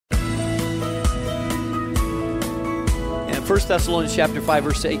1 Thessalonians chapter 5,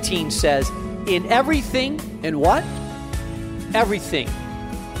 verse 18 says, in everything, in what? Everything.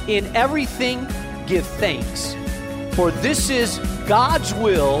 In everything, give thanks. For this is God's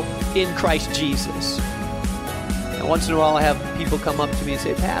will in Christ Jesus. And once in a while I have people come up to me and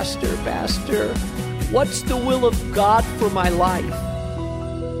say, Pastor, what's the will of God for my life?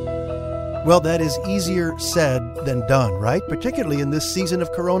 Well, that is easier said than done, right? Particularly in this season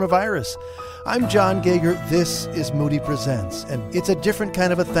of coronavirus. I'm John Gager. This is Moody Presents, and it's a different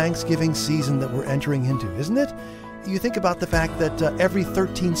kind of a Thanksgiving season that we're entering into, isn't it? You think about the fact that every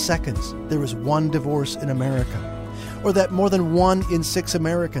 13 seconds there is one divorce in America, or that more than 1 in 6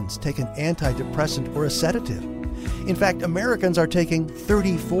 Americans take an antidepressant or a sedative. In fact, Americans are taking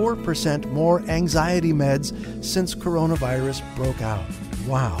 34% more anxiety meds since coronavirus broke out.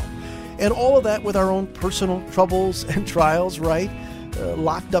 Wow. And all of that with our own personal troubles and trials, right?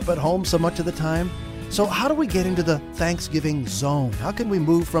 Locked up at home so much of the time. So how do we get into the Thanksgiving zone? How can we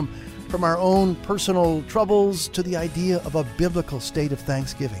move from our own personal troubles to the idea of a biblical state of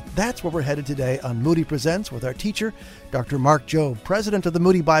thanksgiving? That's where we're headed today on Moody Presents with our teacher, Dr. Mark Jobe, president of the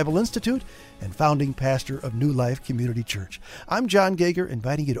Moody Bible Institute and founding pastor of New Life Community Church. I'm John Gager,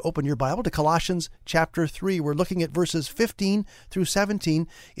 inviting you to open your Bible to Colossians chapter 3. We're looking at verses 15 through 17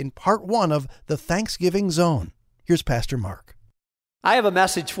 in part 1 of the Thanksgiving Zone. Here's Pastor Mark. I have a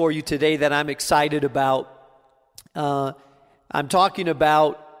message for you today that I'm excited about. I'm talking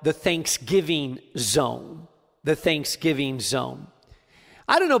about the Thanksgiving zone. The Thanksgiving zone.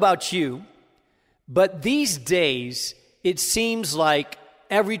 I don't know about you, but these days it seems like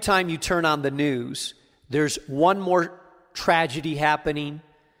every time you turn on the news, there's one more tragedy happening,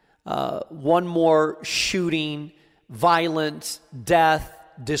 one more shooting, violence, death,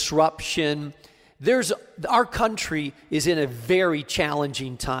 disruption. Our country is in a very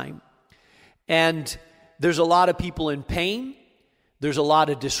challenging time. And there's a lot of people in pain. There's a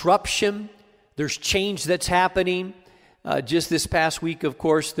lot of disruption. There's change that's happening. Just this past week, of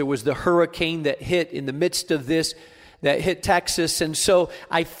course, there was the hurricane that hit in the midst of this, that hit Texas. And so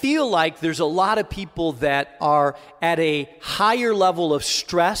I feel like there's a lot of people that are at a higher level of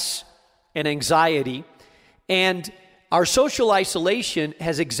stress and anxiety. And our social isolation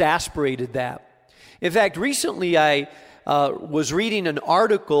has exacerbated that. In fact, recently I was reading an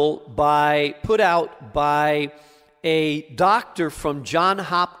article put out by a doctor from Johns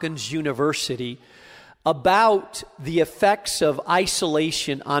Hopkins University about the effects of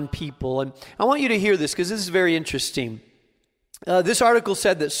isolation on people. And I want you to hear this because this is very interesting. This article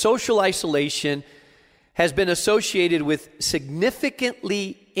said that social isolation has been associated with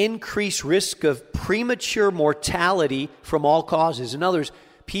significantly increased risk of premature mortality from all causes. In other words,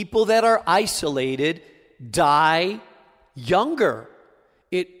 people that are isolated die younger.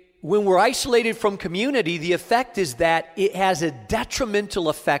 When we're isolated from community, the effect is that it has a detrimental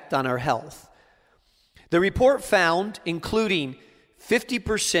effect on our health. The report found, including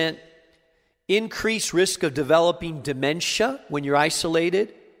 50% increased risk of developing dementia when you're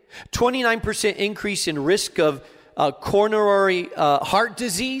isolated, 29% increase in risk of coronary heart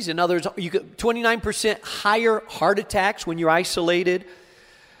disease. In other words, 29% higher heart attacks when you're isolated,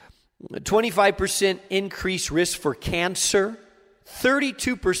 25% increased risk for cancer,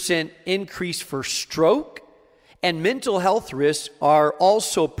 32% increase for stroke, and mental health risks are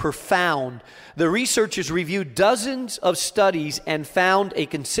also profound. The researchers reviewed dozens of studies and found a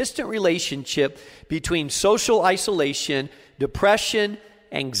consistent relationship between social isolation, depression,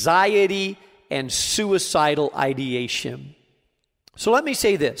 anxiety, and suicidal ideation. So let me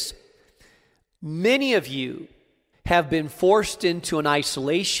say this. Many of you have been forced into an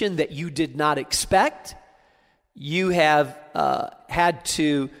isolation that you did not expect. You have had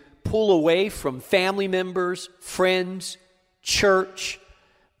to pull away from family members, friends, church.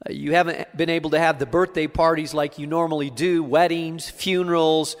 You haven't been able to have the birthday parties like you normally do, weddings,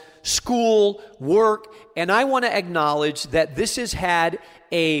 funerals, school, work. And I want to acknowledge that this has had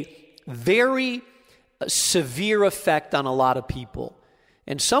a very severe effect on a lot of people.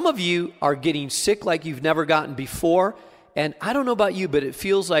 And some of you are getting sick like you've never gotten before. And I don't know about you, but it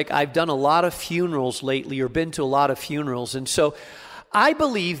feels like I've done a lot of funerals lately or been to a lot of funerals. And so I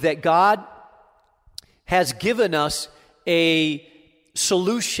believe that God has given us a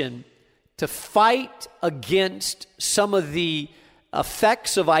solution to fight against some of the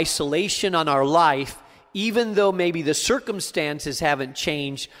effects of isolation on our life. Even though maybe the circumstances haven't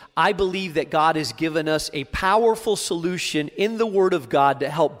changed, I believe that God has given us a powerful solution in the Word of God to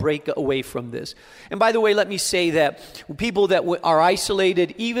help break away from this. And by the way, let me say that people that are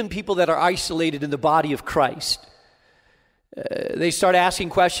isolated, even people that are isolated in the body of Christ, they start asking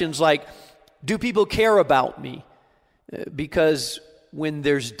questions like, do people care about me? because when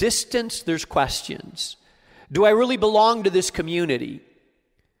there's distance, there's questions. Do I really belong to this community?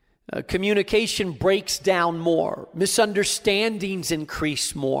 Communication breaks down more. Misunderstandings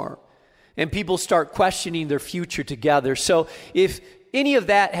increase more. And people start questioning their future together. So if any of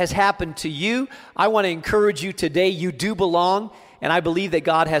that has happened to you, I want to encourage you today. You do belong, and I believe that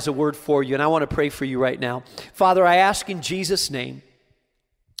God has a word for you, and I want to pray for you right now. Father, I ask in Jesus' name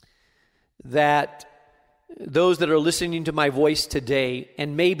that those that are listening to my voice today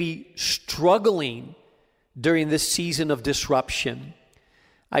and maybe struggling during this season of disruption,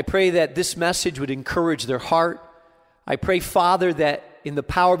 I pray that this message would encourage their heart. I pray, Father, that in the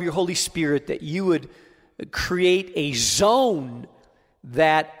power of your Holy Spirit, that you would create a zone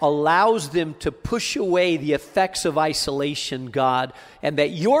that allows them to push away the effects of isolation, God, and that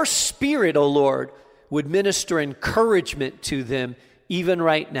your Spirit, O Lord, would minister encouragement to them even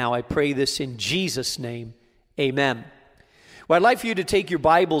right now. I pray this in Jesus' name. Amen. Well, I'd like for you to take your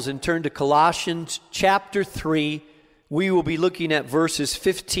Bibles and turn to Colossians chapter 3. We will be looking at verses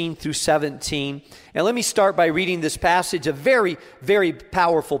 15 through 17. And let me start by reading this passage, a very, very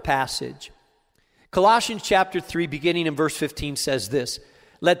powerful passage. Colossians chapter 3, beginning in verse 15, says this: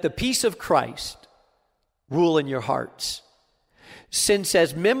 "Let the peace of Christ rule in your hearts, since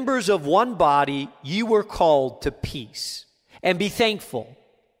as members of one body you were called to peace, and be thankful."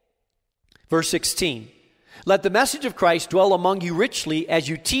 Verse 16, "Let the message of Christ dwell among you richly as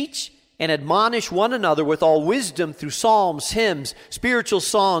you teach and admonish one another with all wisdom through psalms, hymns, spiritual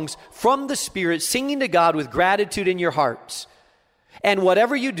songs from the Spirit, singing to God with gratitude in your hearts. And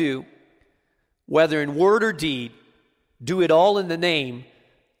whatever you do, whether in word or deed, do it all in the name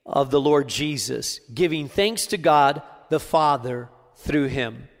of the Lord Jesus, giving thanks to God the Father through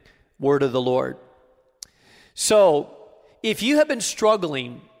him." Word of the Lord. So, if you have been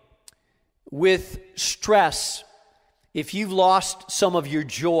struggling with stress, if you've lost some of your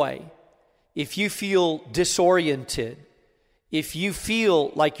joy, if you feel disoriented, if you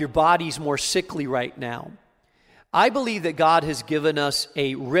feel like your body's more sickly right now, I believe that God has given us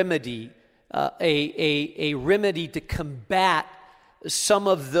a remedy, a remedy to combat some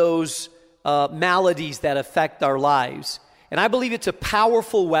of those maladies that affect our lives. And I believe it's a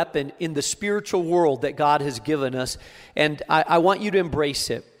powerful weapon in the spiritual world that God has given us, and I want you to embrace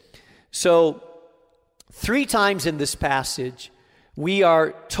it. So, 3 times in this passage, we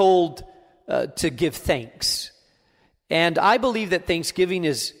are told to give thanks. And I believe that thanksgiving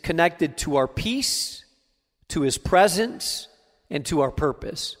is connected to our peace, to his presence, and to our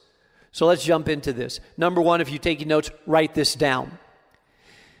purpose. So let's jump into this. Number 1, if you're taking notes, write this down.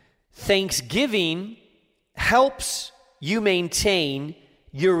 Thanksgiving helps you maintain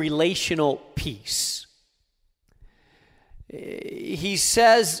your relational peace. He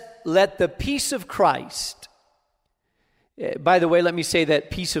says, let the peace of Christ. By the way, let me say that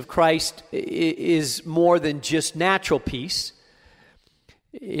peace of Christ is more than just natural peace.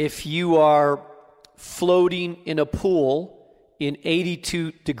 If you are floating in a pool in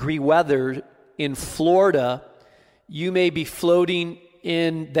 82-degree weather in Florida, you may be floating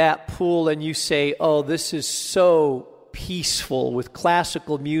in that pool and you say, "Oh, this is so peaceful," with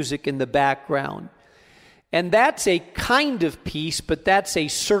classical music in the background. And that's a kind of peace, but that's a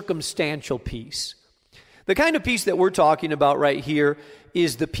circumstantial peace. The kind of peace that we're talking about right here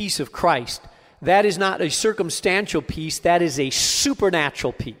is the peace of Christ. That is not a circumstantial peace, that is a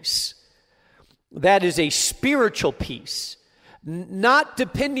supernatural peace. That is a spiritual peace. Not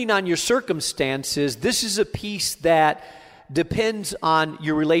depending on your circumstances, this is a peace that depends on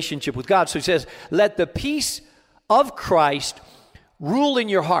your relationship with God. So he says, let the peace of Christ rule in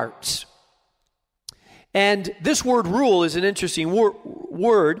your hearts. And this word rule is an interesting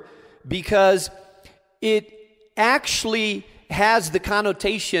word because it actually has the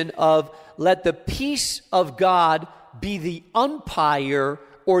connotation of let the peace of God be the umpire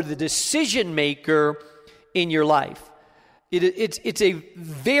or the decision maker in your life. It's a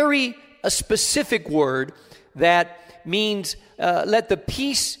very specific word that means let the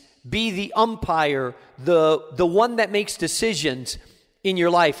peace be the umpire, the one that makes decisions in your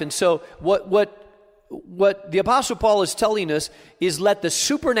life. And so what the Apostle Paul is telling us is let the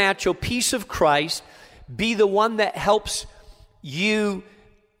supernatural peace of Christ be the one that helps you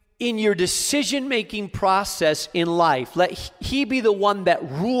in your decision-making process in life. Let he be the one that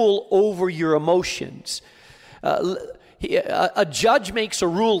rule over your emotions. A judge makes a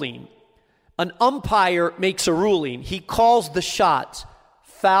ruling. An umpire makes a ruling. He calls the shots,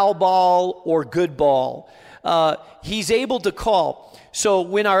 foul ball or good ball. He's able to call. So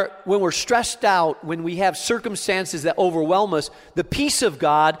when we're stressed out, when we have circumstances that overwhelm us, the peace of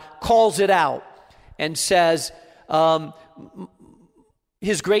God calls it out and says,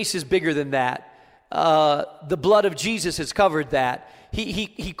 His grace is bigger than that. The blood of Jesus has covered that.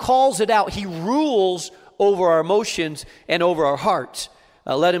 He calls it out. He rules over our emotions and over our hearts.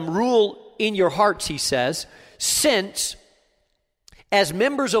 Let him rule in your hearts, he says, since as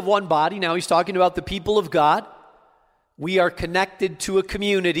members of one body, now he's talking about the people of God, we are connected to a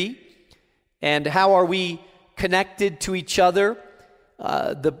community. And how are we connected to each other?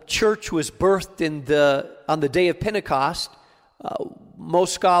 The church was birthed on the day of Pentecost.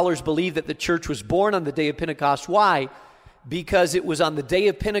 Most scholars believe that the church was born on the day of Pentecost. Why? Because it was on the day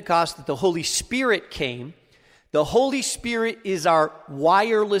of Pentecost that the Holy Spirit came. The Holy Spirit is our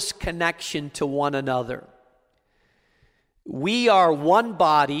wireless connection to one another. We are one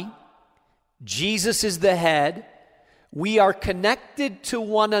body. Jesus is the head. We are connected to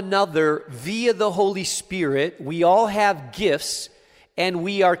one another via the Holy Spirit. We all have gifts, and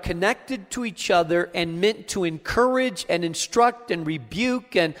we are connected to each other and meant to encourage and instruct and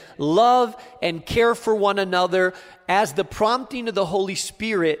rebuke and love and care for one another as the prompting of the Holy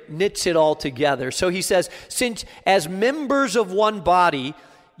Spirit knits it all together. So he says, since as members of one body,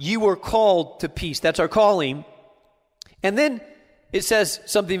 you were called to peace. That's our calling. And then it says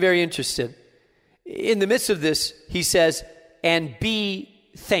something very interesting. In the midst of this, he says, and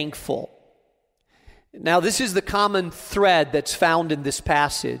be thankful. Now, this is the common thread that's found in this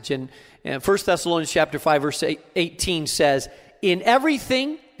passage. And 1 Thessalonians chapter 5, verse 18 says, in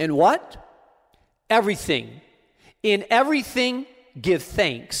everything, in what? Everything. In everything, give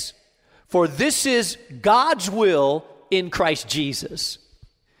thanks. For this is God's will in Christ Jesus.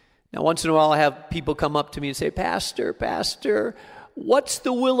 Now, once in a while, I have people come up to me and say, Pastor, what's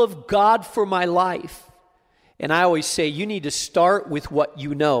the will of God for my life? And I always say, you need to start with what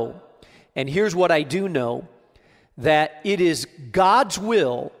you know. And here's what I do know, that it is God's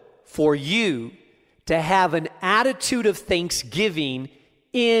will for you to have an attitude of thanksgiving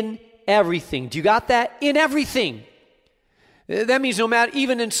in everything. Do you got that? In everything. That means no matter,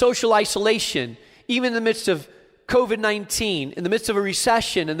 even in social isolation, even in the midst of COVID-19, in the midst of a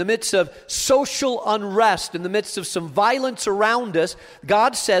recession, in the midst of social unrest, in the midst of some violence around us,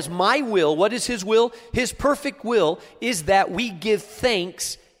 God says, my will, what is His will? His perfect will is that we give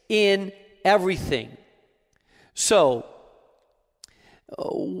thanks in everything. So,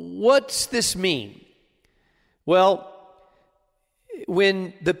 what's this mean? Well,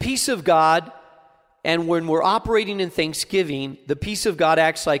 when the peace of God and when we're operating in thanksgiving, the peace of God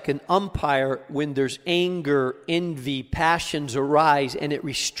acts like an umpire when there's anger, envy, passions arise, and it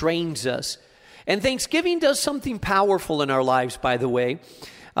restrains us. And thanksgiving does something powerful in our lives, by the way.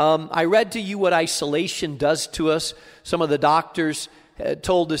 I read to you what isolation does to us. Some of the doctors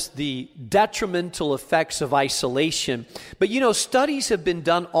told us the detrimental effects of isolation. But you know, studies have been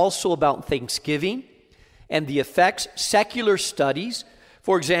done also about thanksgiving and the effects, secular studies.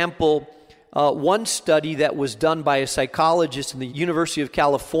 For example, one study that was done by a psychologist in the University of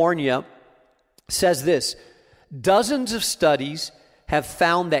California says this: dozens of studies have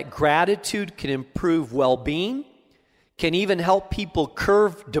found that gratitude can improve well-being, can even help people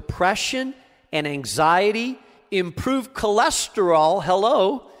curb depression and anxiety, improve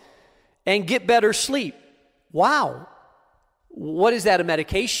cholesterol, and get better sleep. Wow. What is that, a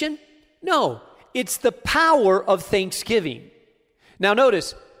medication? No, it's the power of thanksgiving. Now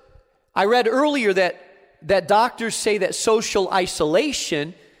notice, I read earlier that doctors say that social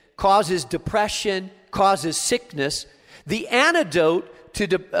isolation causes depression, causes sickness. The antidote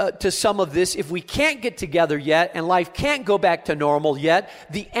to some of this, if we can't get together yet and life can't go back to normal yet,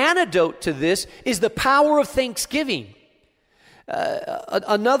 the antidote to this is the power of thanksgiving.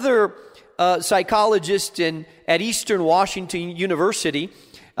 Another psychologist at Eastern Washington University,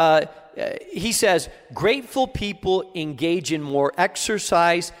 he says, grateful people engage in more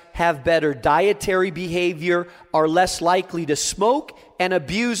exercise, have better dietary behavior, are less likely to smoke and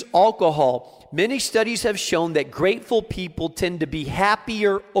abuse alcohol. Many studies have shown that grateful people tend to be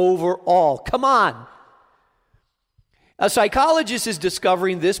happier overall. Come on. A psychologist is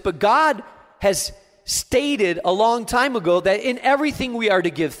discovering this, but God has stated a long time ago that in everything we are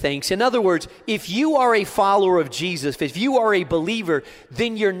to give thanks. In other words, if you are a follower of Jesus, if you are a believer,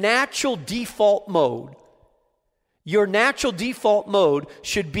 then your natural default mode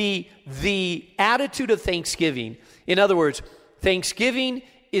should be the attitude of thanksgiving. In other words, thanksgiving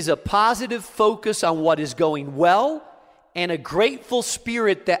is a positive focus on what is going well and a grateful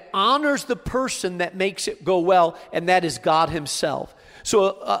spirit that honors the person that makes it go well, and that is God Himself.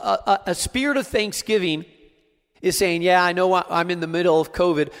 So a spirit of thanksgiving is saying, yeah, I know I'm in the middle of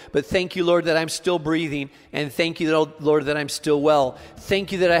COVID, but thank you, Lord, that I'm still breathing, and thank you, Lord, that I'm still well.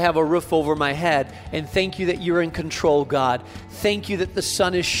 Thank you that I have a roof over my head, and thank you that you're in control, God. Thank you that the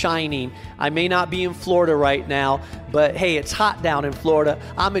sun is shining. I may not be in Florida right now, but hey, it's hot down in Florida.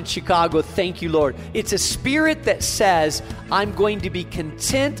 I'm in Chicago. Thank you, Lord. It's a spirit that says, I'm going to be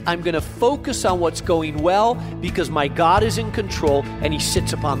content. I'm going to focus on what's going well because my God is in control and he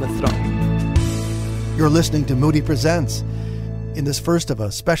sits upon the throne. You're listening to Moody Presents. In this first of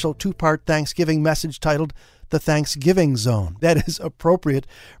a special two-part Thanksgiving message titled The Thanksgiving Zone. That is appropriate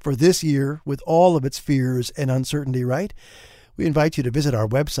for this year with all of its fears and uncertainty, right? We invite you to visit our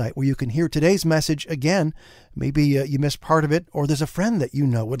website where you can hear today's message again. Maybe you missed part of it, or there's a friend that you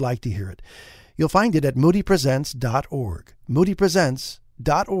know would like to hear it. You'll find it at moodypresents.org.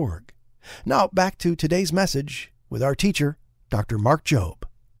 moodypresents.org. Now back to today's message with our teacher, Dr. Mark Jobe.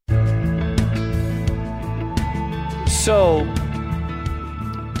 So,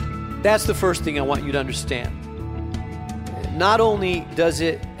 that's the first thing I want you to understand. Not only does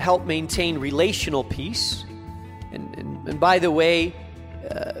it help maintain relational peace, and by the way,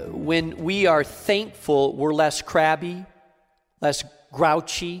 when we are thankful, we're less crabby, less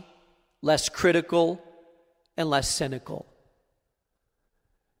grouchy, less critical, and less cynical.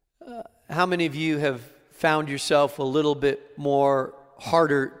 How many of you have found yourself a little bit more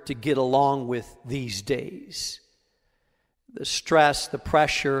harder to get along with these days? The stress, the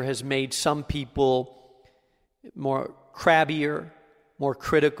pressure has made some people more crabbier, more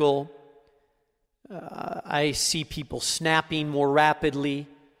critical. I see people snapping more rapidly.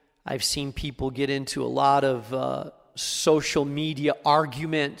 I've seen people get into a lot of social media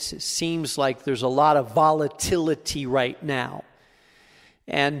arguments. It seems like there's a lot of volatility right now.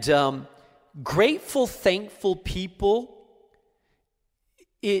 And grateful, thankful people,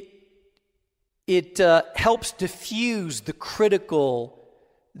 it helps diffuse the critical,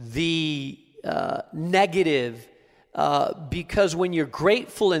 the negative, because when you're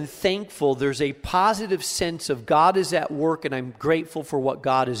grateful and thankful, there's a positive sense of God is at work and I'm grateful for what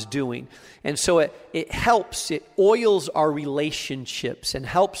God is doing. And so it helps, it oils our relationships and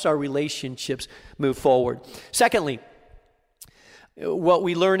helps our relationships move forward. Secondly, what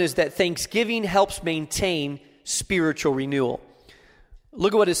we learn is that thanksgiving helps maintain spiritual renewal.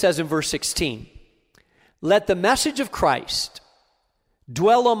 Look at what it says in verse 16. Let the message of Christ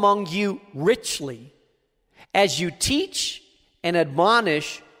dwell among you richly as you teach and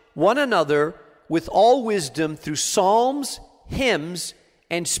admonish one another with all wisdom through psalms, hymns,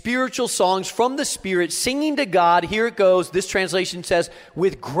 and spiritual songs from the Spirit, singing to God, here it goes, this translation says,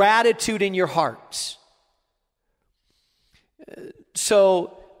 with gratitude in your hearts.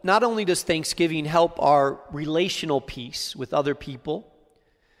 So not only does Thanksgiving help our relational peace with other people,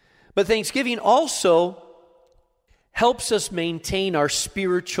 but Thanksgiving also helps us maintain our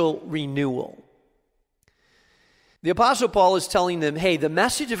spiritual renewal. The Apostle Paul is telling them, hey, the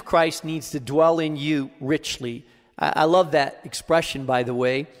message of Christ needs to dwell in you richly. I love that expression, by the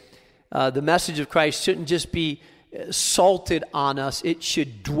way. The message of Christ shouldn't just be salted on us. It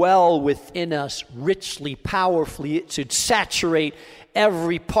should dwell within us richly, powerfully. It should saturate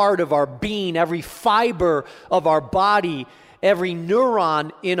every part of our being, every fiber of our body. Every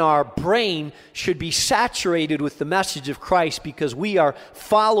neuron in our brain should be saturated with the message of Christ because we are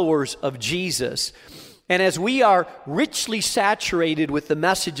followers of Jesus. And as we are richly saturated with the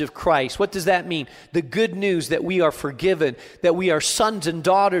message of Christ, what does that mean? The good news that we are forgiven, that we are sons and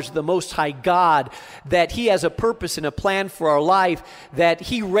daughters of the Most High God, that He has a purpose and a plan for our life, that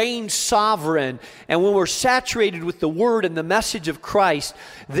He reigns sovereign. And when we're saturated with the Word and the message of Christ,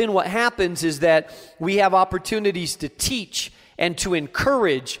 then what happens is that we have opportunities to teach and to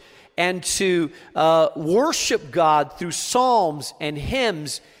encourage and to worship God through psalms and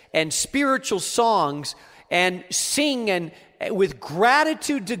hymns and spiritual songs, and sing and with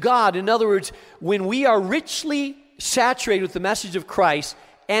gratitude to God. In other words, when we are richly saturated with the message of Christ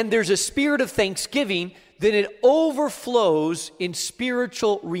and there's a spirit of thanksgiving, then it overflows in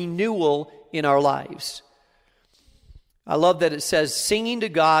spiritual renewal in our lives. I love that it says singing to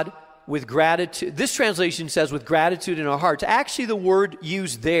God with gratitude. This translation says with gratitude in our hearts. Actually, the word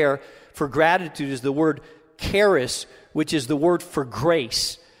used there for gratitude is the word charis, which is the word for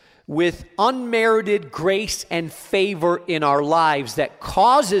grace. With unmerited grace and favor in our lives that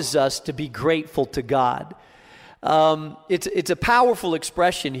causes us to be grateful to God. It's a powerful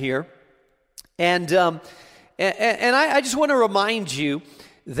expression here. And I just want to remind you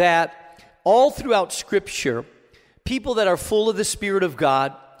that all throughout Scripture, people that are full of the Spirit of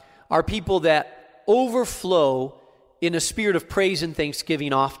God are people that overflow in a spirit of praise and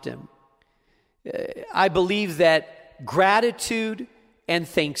thanksgiving often. I believe that gratitude and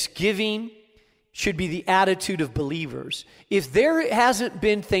thanksgiving should be the attitude of believers. If there hasn't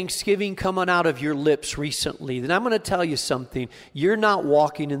been thanksgiving coming out of your lips recently, then I'm going to tell you something. You're not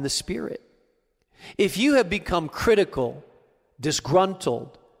walking in the Spirit. If you have become critical,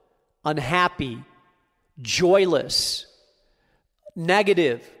 disgruntled, unhappy, joyless,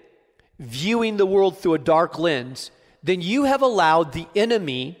 negative, viewing the world through a dark lens, then you have allowed the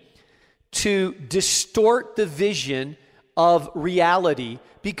enemy to distort the vision of reality,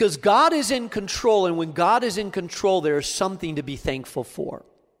 because God is in control, and when God is in control, there is something to be thankful for.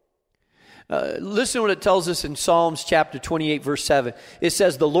 Listen to what it tells us in Psalms chapter 28, verse 7. It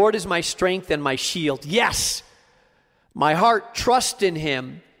says, "The Lord is my strength and my shield. Yes, my heart trusts in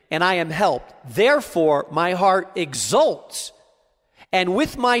him, and I am helped. Therefore, my heart exults, and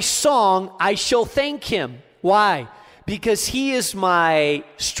with my song I shall thank him." Why? Because he is my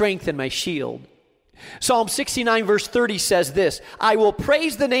strength and my shield. Psalm 69, verse 30 says this, "I will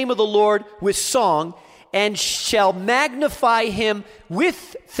praise the name of the Lord with song, and shall magnify him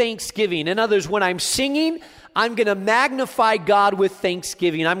with thanksgiving." In other words, when I'm singing, I'm going to magnify God with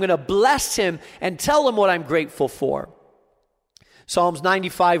thanksgiving. I'm going to bless him and tell him what I'm grateful for. Psalms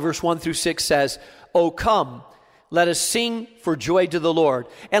 95, verse 1 through 6 says, "O come, let us sing for joy to the Lord,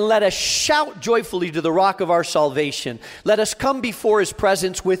 and let us shout joyfully to the rock of our salvation. Let us come before his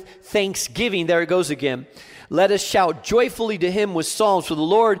presence with thanksgiving." There it goes again. "Let us shout joyfully to him with psalms, for the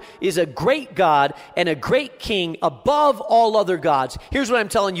Lord is a great God and a great King above all other gods." Here's what I'm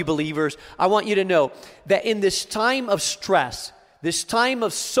telling you, believers. I want you to know that in this time of stress, this time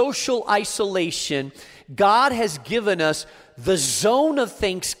of social isolation, God has given us the zone of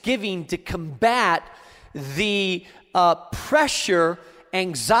thanksgiving to combat the pressure,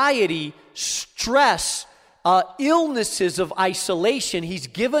 anxiety, stress, illnesses of isolation. He's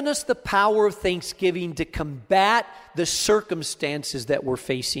given us the power of thanksgiving to combat the circumstances that we're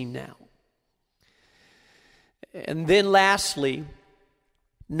facing now. And then lastly,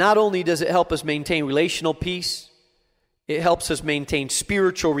 not only does it help us maintain relational peace, it helps us maintain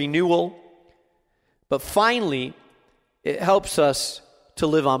spiritual renewal, but finally, it helps us to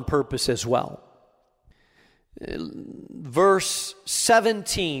live on purpose as well. Verse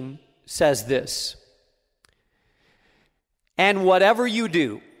 17 says this, "And whatever you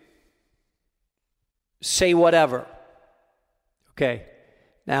do, say whatever." Okay.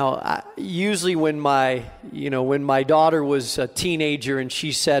 Now, usually when my daughter was a teenager and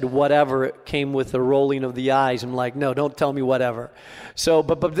she said whatever, it came with a rolling of the eyes. I'm like, no, don't tell me whatever. So,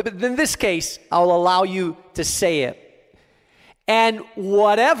 but in this case, I'll allow you to say it. "And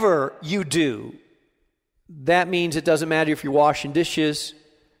whatever you do," that means it doesn't matter if you're washing dishes,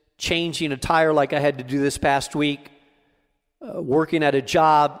 changing a tire like I had to do this past week, working at a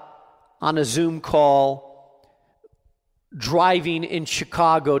job, on a Zoom call, driving in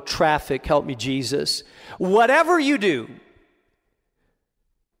Chicago traffic, help me Jesus. Whatever you do,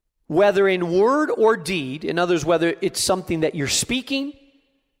 whether in word or deed, in other words, whether it's something that you're speaking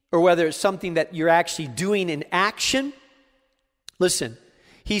or whether it's something that you're actually doing in action, listen,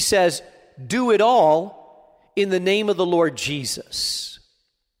 he says, do it all in the name of the Lord Jesus.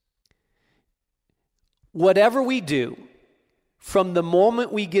 Whatever we do, from the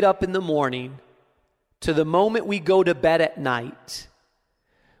moment we get up in the morning to the moment we go to bed at night,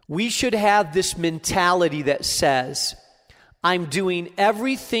 we should have this mentality that says, I'm doing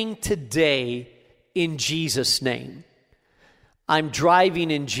everything today in Jesus' name. I'm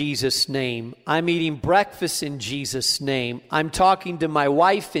driving in Jesus' name. I'm eating breakfast in Jesus' name. I'm talking to my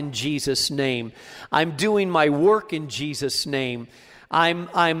wife in Jesus' name. I'm doing my work in Jesus' name. I'm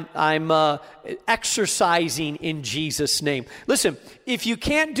exercising in Jesus' name. Listen, if you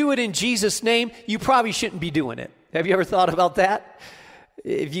can't do it in Jesus' name, you probably shouldn't be doing it. Have you ever thought about that?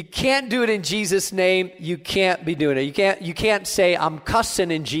 If you can't do it in Jesus' name, you can't be doing it. You can't say, I'm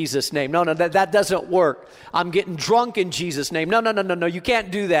cussing in Jesus' name. No, that doesn't work. I'm getting drunk in Jesus' name. No, you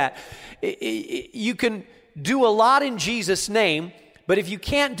can't do that. You can do a lot in Jesus' name, but if you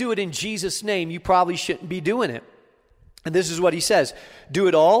can't do it in Jesus' name, you probably shouldn't be doing it. And this is what he says. Do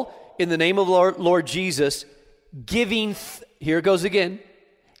it all in the name of Lord Jesus, here it goes again,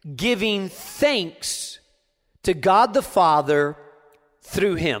 giving thanks to God the Father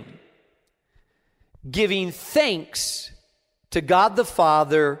through him. Giving thanks to God the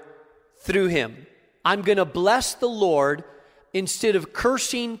Father through him. I'm going to bless the Lord instead of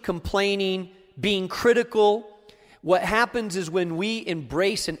cursing, complaining, being critical. What happens is when we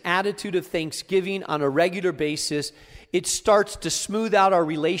embrace an attitude of thanksgiving on a regular basis, it starts to smooth out our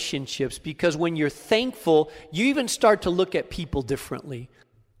relationships, because when you're thankful, you even start to look at people differently.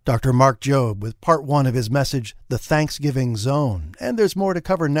 Dr. Mark Jobe with part 1 of his message, The Thanksgiving Zone. And there's more to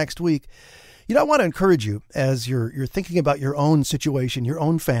cover next week. You know, I want to encourage you as you're thinking about your own situation, your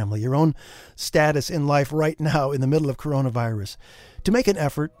own family, your own status in life right now in the middle of coronavirus, to make an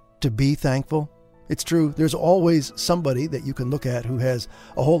effort to be thankful. It's true, there's always somebody that you can look at who has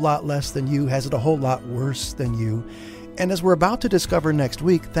a whole lot less than you, has it a whole lot worse than you. And as we're about to discover next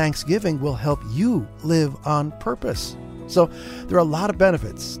week, Thanksgiving will help you live on purpose. So there are a lot of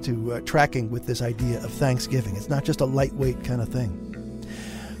benefits to tracking with this idea of Thanksgiving. It's not just a lightweight kind of thing.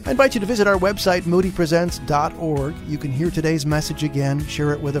 I invite you to visit our website, moodypresents.org. You can hear today's message again,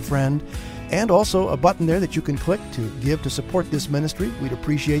 share it with a friend, and also a button there that you can click to give to support this ministry. We'd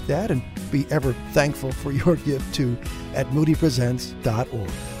appreciate that and be ever thankful for your gift too at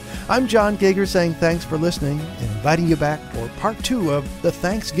moodypresents.org. I'm John Gager saying thanks for listening and inviting you back for part 2 of The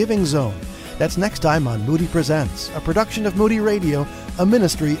Thanksgiving Zone. That's next time on Moody Presents, a production of Moody Radio, a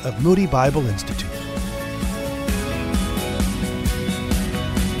ministry of Moody Bible Institute.